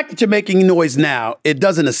 So the fact that you're making noise now, it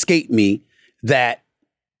doesn't escape me that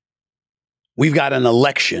we've got an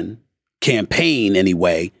election campaign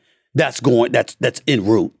anyway that's en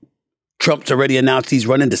route. Trump's already announced he's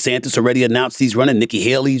running. DeSantis already announced he's running. Nikki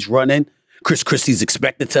Haley's running. Chris Christie's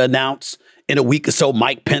expected to announce. In a week or so,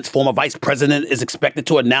 Mike Pence, former vice president, is expected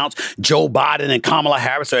to announce. Joe Biden and Kamala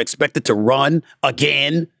Harris are expected to run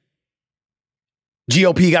again.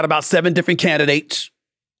 GOP got about 7 different candidates.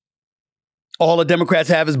 All the Democrats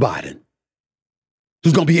have is Biden,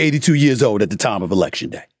 who's going to be 82 years old at the time of Election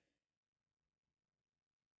Day.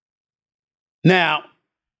 Now,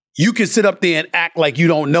 you can sit up there and act like you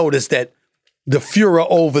don't notice that the furor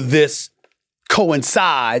over this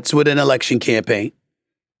coincides with an election campaign.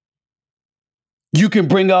 You can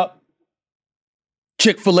bring up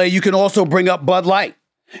Chick-fil-A. You can also bring up Bud Light.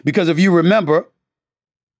 Because if you remember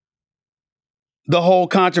the whole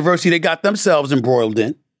controversy they got themselves embroiled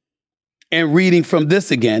in, and reading from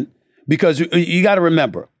this again, because you got to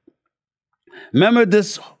remember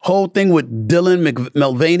this whole thing with Dylan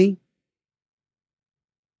Mulvaney,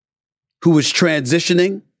 who was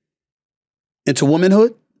transitioning into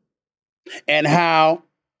womanhood, and how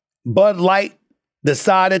Bud Light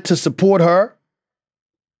decided to support her.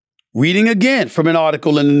 Reading again from an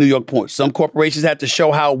article in the New York Post. Some corporations had to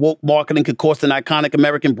show how woke marketing could cost an iconic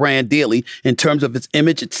American brand dearly in terms of its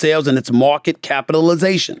image, its sales, and its market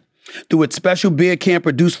capitalization. Through its special beer can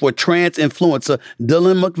produced for trans influencer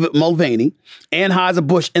Dylan Mulvaney,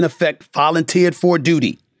 Anheuser-Busch, in effect, volunteered for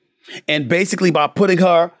duty. And basically, by putting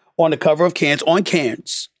her on the cover of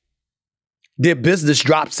cans, their business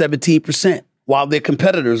dropped 17%, while their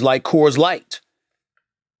competitors like Coors Light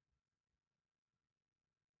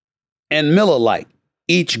and Miller Lite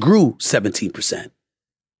each grew 17%.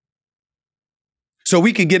 So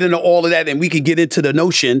we could get into all of that, and we could get into the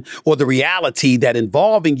notion or the reality that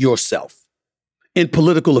involving yourself in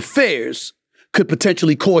political affairs could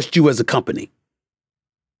potentially cost you as a company.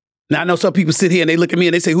 Now, I know some people sit here and they look at me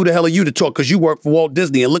and they say, who the hell are you to talk? Because you work for Walt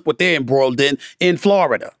Disney, and look what they're embroiled in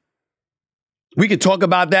Florida. We could talk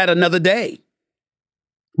about that another day.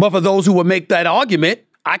 But for those who would make that argument,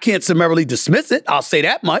 I can't summarily dismiss it. I'll say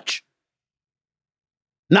that much.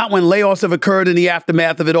 Not when layoffs have occurred in the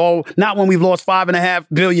aftermath of it all. Not when we've lost $5.5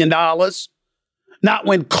 billion. Not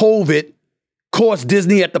when COVID cost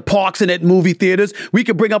Disney at the parks and at movie theaters. We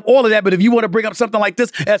could bring up all of that, but if you want to bring up something like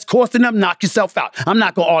this that's costing them, knock yourself out. I'm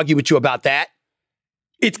not going to argue with you about that.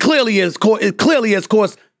 It clearly has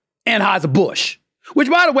cost Anheuser-Busch, which,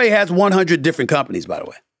 by the way, has 100 different companies, by the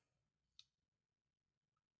way.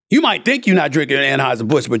 You might think you're not drinking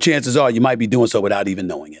Anheuser-Busch, but chances are you might be doing so without even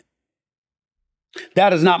knowing it.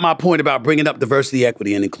 That is not my point about bringing up diversity,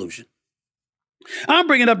 equity, and inclusion. I'm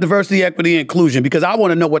bringing up diversity, equity, and inclusion because I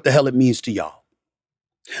want to know what the hell it means to y'all.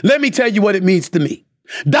 Let me tell you what it means to me.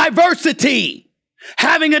 Diversity,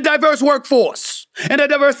 having a diverse workforce and a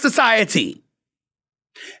diverse society.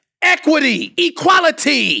 Equity,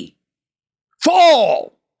 equality for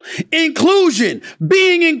all. Inclusion,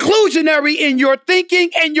 being inclusionary in your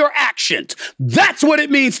thinking and your actions. That's what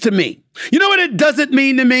it means to me. You know what it doesn't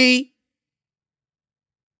mean to me?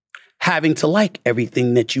 Having to like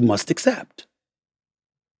everything that you must accept.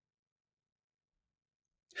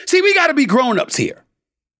 See, we got to be grown-ups here.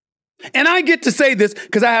 And I get to say this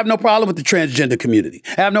because I have no problem with the transgender community.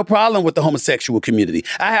 I have no problem with the homosexual community.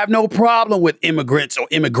 I have no problem with immigrants or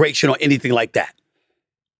immigration or anything like that.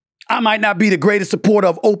 I might not be the greatest supporter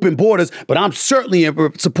of open borders, but I'm certainly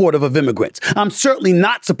supportive of immigrants. I'm certainly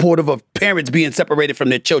not supportive of parents being separated from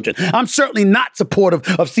their children. I'm certainly not supportive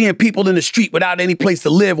of seeing people in the street without any place to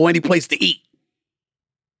live or any place to eat.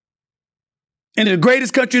 And in the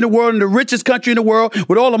greatest country in the world, and the richest country in the world,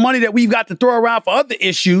 with all the money that we've got to throw around for other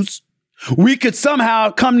issues, we could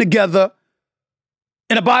somehow come together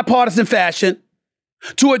in a bipartisan fashion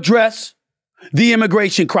to address the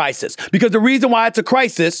immigration crisis. Because the reason why it's a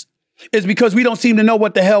crisis is because we don't seem to know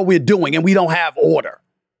what the hell we're doing, and we don't have order.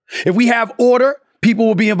 If we have order, people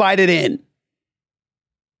will be invited in.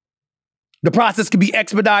 The process could be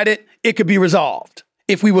expedited. It could be resolved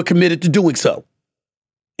if we were committed to doing so.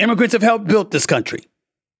 Immigrants have helped build this country.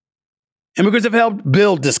 Immigrants have helped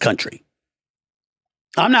build this country.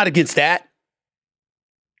 I'm not against that.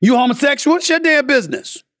 You homosexual? It's your damn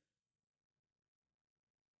business.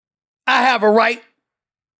 I have a right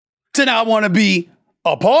to not want to be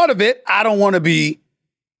a part of it. I don't want to be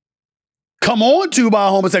come on to by a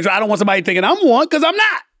homosexual. I don't want somebody thinking I'm one, because I'm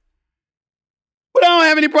not. But I don't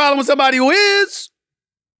have any problem with somebody who is.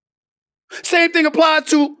 Same thing applies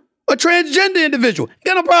to a transgender individual.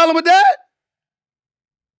 Got no problem with that.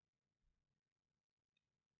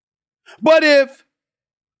 But if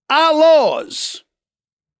our laws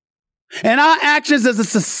and our actions as a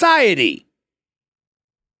society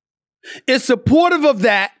is supportive of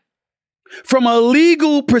that from a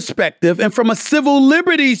legal perspective and from a civil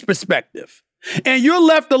liberties perspective, and you're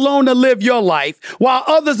left alone to live your life while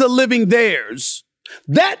others are living theirs,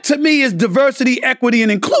 that to me is diversity, equity,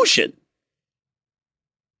 and inclusion.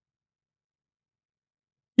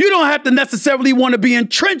 You don't have to necessarily want to be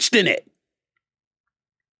entrenched in it.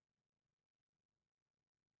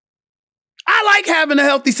 I like having a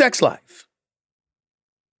healthy sex life.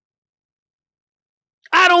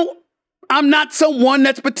 I'm not someone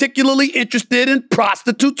that's particularly interested in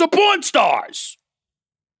prostitutes or porn stars.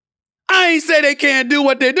 I ain't say they can't do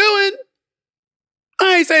what they're doing.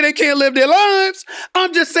 I ain't say they can't live their lives.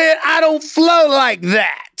 I'm just saying I don't flow like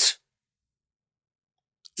that.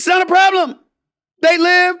 It's not a problem. They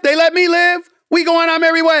live, they let me live, we go on our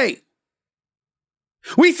merry way.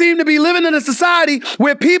 We seem to be living in a society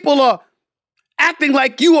where people are acting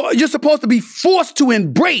like you're supposed to be forced to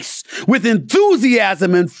embrace with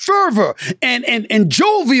enthusiasm and fervor and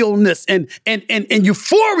jovialness and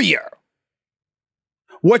euphoria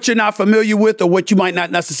what you're not familiar with or what you might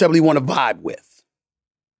not necessarily want to vibe with.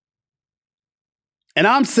 And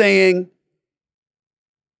I'm saying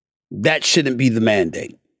that shouldn't be the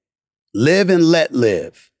mandate. Live and let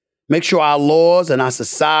live. Make sure our laws and our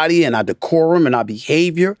society and our decorum and our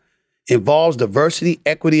behavior involves diversity,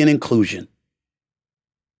 equity, and inclusion.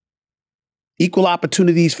 Equal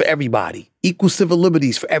opportunities for everybody. Equal civil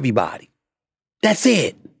liberties for everybody. That's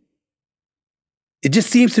it. It just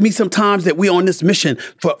seems to me sometimes that we're on this mission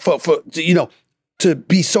to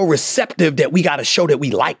be so receptive that we got to show that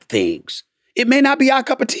we like things. It may not be our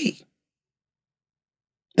cup of tea.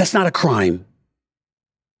 That's not a crime.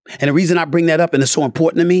 And the reason I bring that up and it's so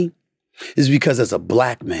important to me is because as a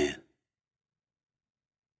black man,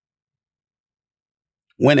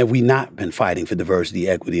 when have we not been fighting for diversity,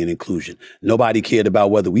 equity, and inclusion? Nobody cared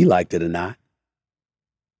about whether we liked it or not.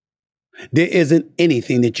 There isn't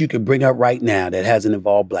anything that you could bring up right now that hasn't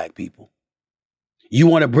involved black people. You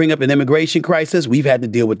want to bring up an immigration crisis? We've had to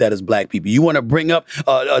deal with that as black people. You want to bring up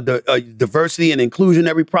the diversity and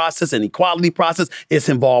inclusionary process and equality process? It's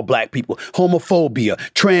involved black people. Homophobia,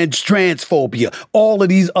 transphobia, all of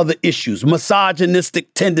these other issues,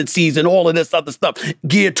 misogynistic tendencies and all of this other stuff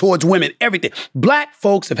geared towards women, everything. Black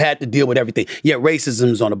folks have had to deal with everything, yet racism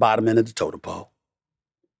is on the bottom end of the totem pole.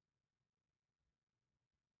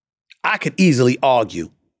 I could easily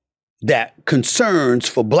argue that concerns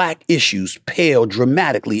for black issues pale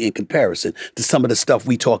dramatically in comparison to some of the stuff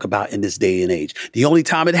we talk about in this day and age. The only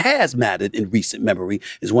time it has mattered in recent memory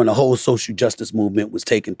is when the whole social justice movement was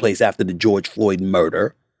taking place after the George Floyd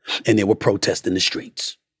murder, and there were protests in the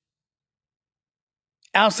streets.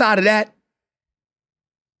 Outside of that,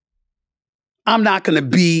 I'm not going to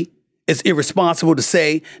be as irresponsible to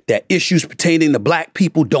say that issues pertaining to black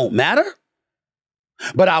people don't matter.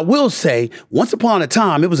 But I will say, once upon a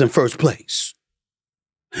time, it was in first place.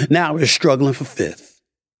 Now we're struggling for fifth.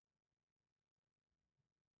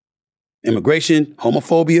 Immigration,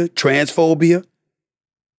 homophobia, transphobia.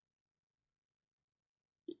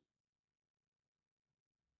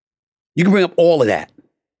 You can bring up all of that.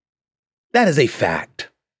 That is a fact.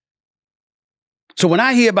 So when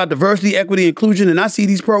I hear about diversity, equity, inclusion, and I see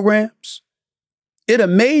these programs, it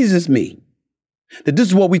amazes me that this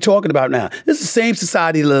is what we're talking about now. This is the same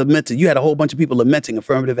society lamented. You had a whole bunch of people lamenting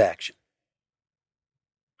affirmative action.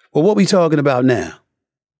 Well, what we talking about now?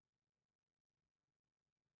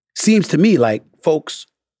 Seems to me like folks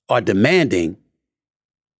are demanding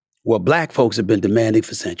what black folks have been demanding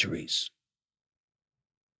for centuries.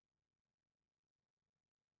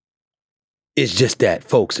 It's just that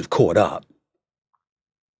folks have caught up.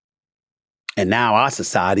 And now our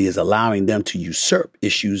society is allowing them to usurp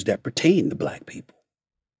issues that pertain to black people.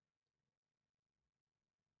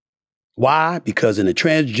 Why? Because in the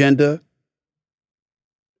transgender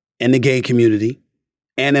and the gay community,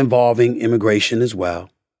 and involving immigration as well,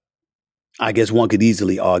 I guess one could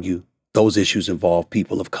easily argue those issues involve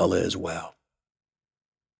people of color as well.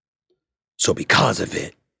 So because of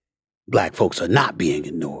it, black folks are not being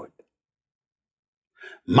ignored.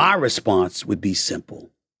 My response would be simple.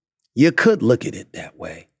 You could look at it that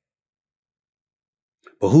way.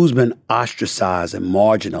 But who's been ostracized and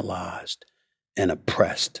marginalized and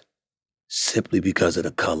oppressed simply because of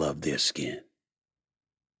the color of their skin?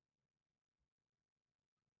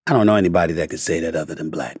 I don't know anybody that could say that other than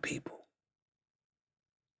black people.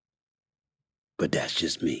 But that's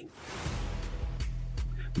just me.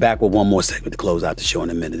 Back with one more segment to close out the show in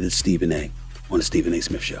a minute. It's Stephen A. on the Stephen A.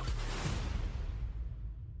 Smith Show.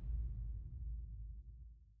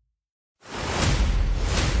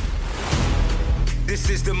 This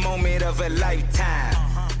is the moment of a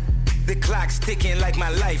lifetime. The clock's ticking like my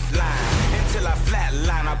lifeline. Until I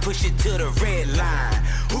flatline, I push it to the red line.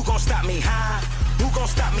 Who gon' stop me high? Who gon'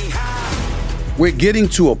 stop me high? We're getting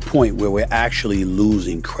to a point where we're actually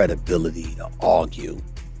losing credibility to argue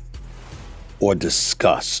or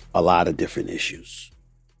discuss a lot of different issues.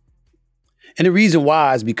 And the reason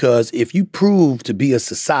why is because if you prove to be a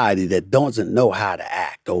society that doesn't know how to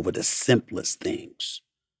act over the simplest things,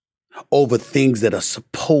 over things that are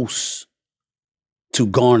supposed to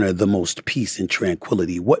garner the most peace and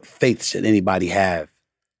tranquility, what faith should anybody have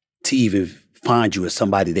to even find you as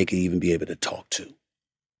somebody they can even be able to talk to?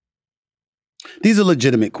 These are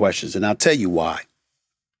legitimate questions, and I'll tell you why.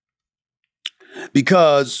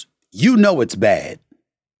 Because you know it's bad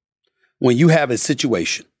when you have a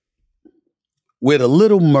situation where The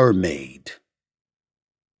Little Mermaid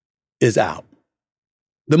is out.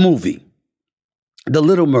 The movie, The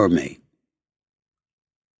Little Mermaid.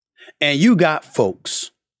 And you got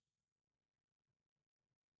folks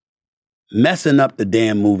messing up the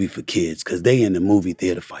damn movie for kids because they in the movie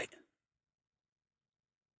theater fighting.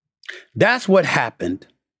 That's what happened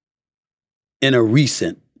in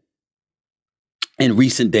recent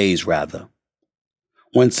days,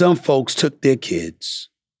 when some folks took their kids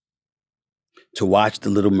to watch The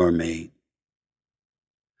Little Mermaid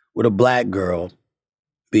with a black girl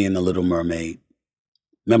being the Little Mermaid.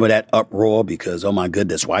 Remember that uproar? Because, oh my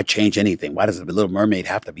goodness, why change anything? Why does The Little Mermaid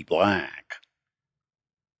have to be black?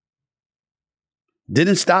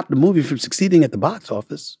 Didn't stop the movie from succeeding at the box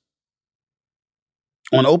office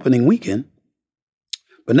on opening weekend.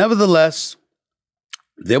 But nevertheless,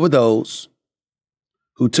 there were those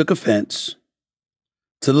who took offense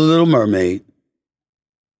to The Little Mermaid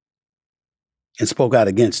and spoke out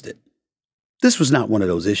against it. This was not one of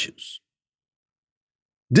those issues.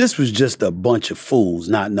 This was just a bunch of fools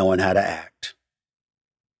not knowing how to act.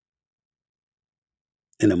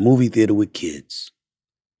 In a movie theater with kids.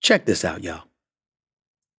 Check this out, y'all.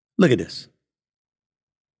 Look at this.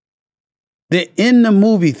 They're in the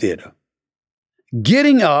movie theater,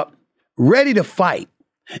 getting up, ready to fight.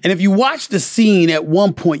 And if you watch the scene at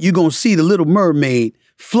one point, you're going to see the Little Mermaid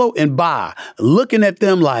floating by, looking at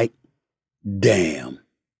them like, damn.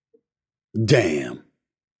 Damn.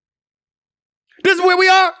 This is where we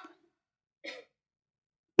are.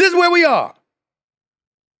 This is where we are.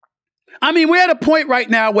 I mean, we're at a point right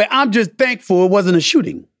now where I'm just thankful it wasn't a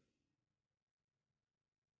shooting.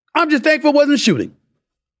 I'm just thankful it wasn't a shooting.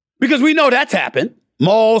 Because we know that's happened.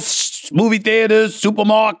 Malls, movie theaters,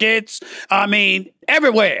 supermarkets, I mean,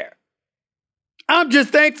 everywhere. I'm just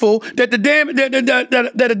thankful that the damn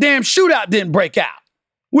shootout didn't break out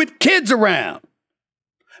with kids around.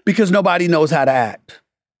 Because nobody knows how to act.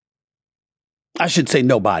 I should say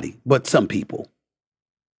nobody, but some people.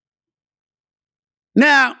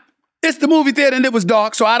 Now, it's the movie theater and it was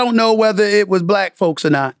dark, so I don't know whether it was black folks or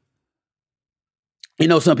not. You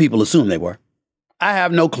know, some people assume they were. I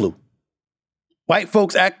have no clue. White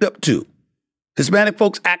folks act up too. Hispanic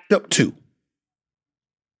folks act up too.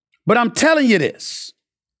 But I'm telling you this.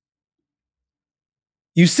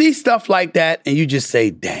 You see stuff like that and you just say,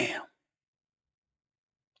 damn.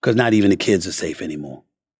 Because not even the kids are safe anymore.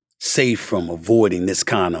 Safe from avoiding this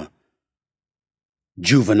kind of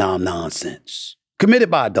juvenile nonsense.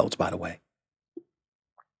 Committed by adults, by the way.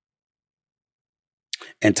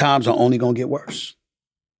 And times are only going to get worse.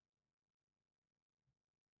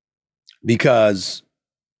 Because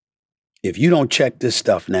if you don't check this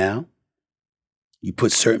stuff now, you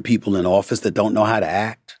put certain people in office that don't know how to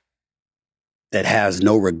act, that has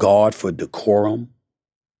no regard for decorum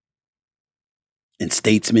and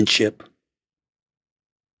statesmanship,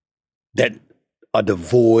 that are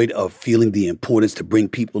devoid of feeling the importance to bring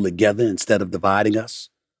people together instead of dividing us,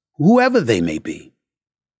 whoever they may be.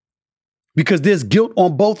 Because there's guilt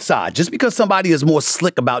on both sides. Just because somebody is more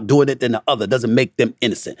slick about doing it than the other doesn't make them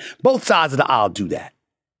innocent. Both sides of the aisle do that.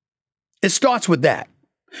 It starts with that.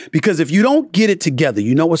 Because if you don't get it together,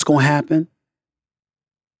 you know what's going to happen?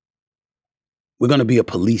 We're going to be a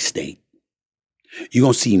police state. You're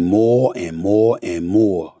going to see more and more and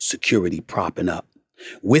more security propping up.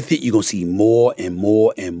 With it, you're going to see more and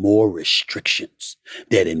more and more restrictions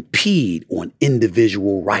that impede on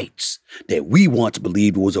individual rights that we once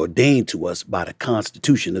believed was ordained to us by the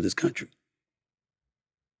Constitution of this country.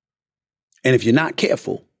 And if you're not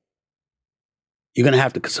careful, you're going to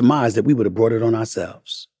have to surmise that we would have brought it on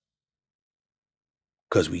ourselves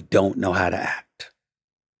because we don't know how to act.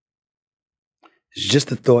 It's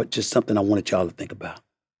just a thought, just something I wanted y'all to think about.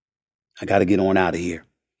 I got to get on out of here.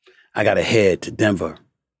 I got to head to Denver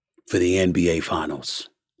for the NBA Finals.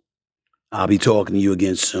 I'll be talking to you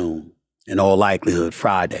again soon. In all likelihood,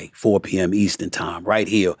 Friday, 4 p.m. Eastern Time, right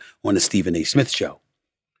here on the Stephen A. Smith Show.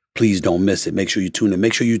 Please don't miss it. Make sure you tune in.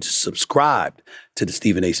 Make sure you subscribe to the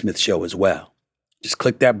Stephen A. Smith Show as well. Just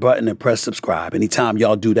click that button and press subscribe. Anytime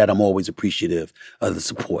y'all do that, I'm always appreciative of the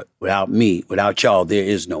support. Without me, without y'all, there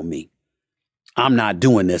is no me. I'm not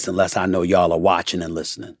doing this unless I know y'all are watching and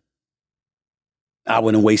listening. I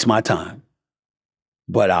wouldn't waste my time.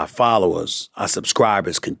 But our followers, our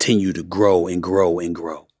subscribers continue to grow and grow and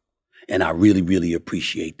grow. And I really, really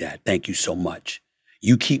appreciate that. Thank you so much.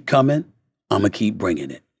 You keep coming, I'm going to keep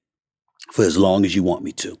bringing it for as long as you want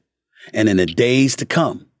me to. And in the days to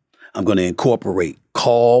come, I'm going to incorporate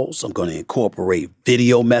calls. I'm going to incorporate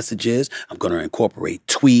video messages. I'm going to incorporate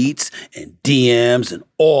tweets and DMs and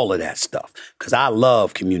all of that stuff because I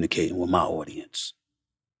love communicating with my audience.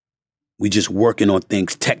 We just working on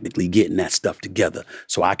things, technically getting that stuff together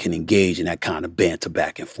so I can engage in that kind of banter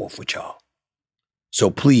back and forth with y'all.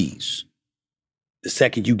 So please, the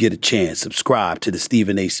second you get a chance, subscribe to the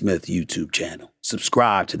Stephen A. Smith YouTube channel.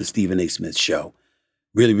 Subscribe to the Stephen A. Smith Show.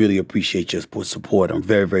 Really, really appreciate your support. I'm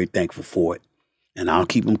very, very thankful for it. And I'll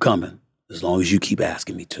keep them coming as long as you keep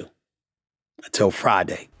asking me to. Until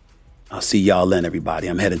Friday, I'll see y'all then, everybody.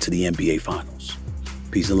 I'm heading to the NBA Finals.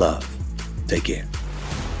 Peace and love. Take care.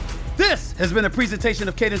 This has been a presentation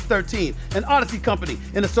of Cadence 13, an Odyssey company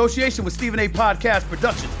in association with Stephen A. Podcast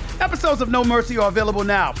Productions. Episodes of No Mercy are available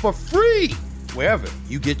now for free wherever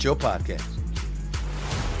you get your podcasts.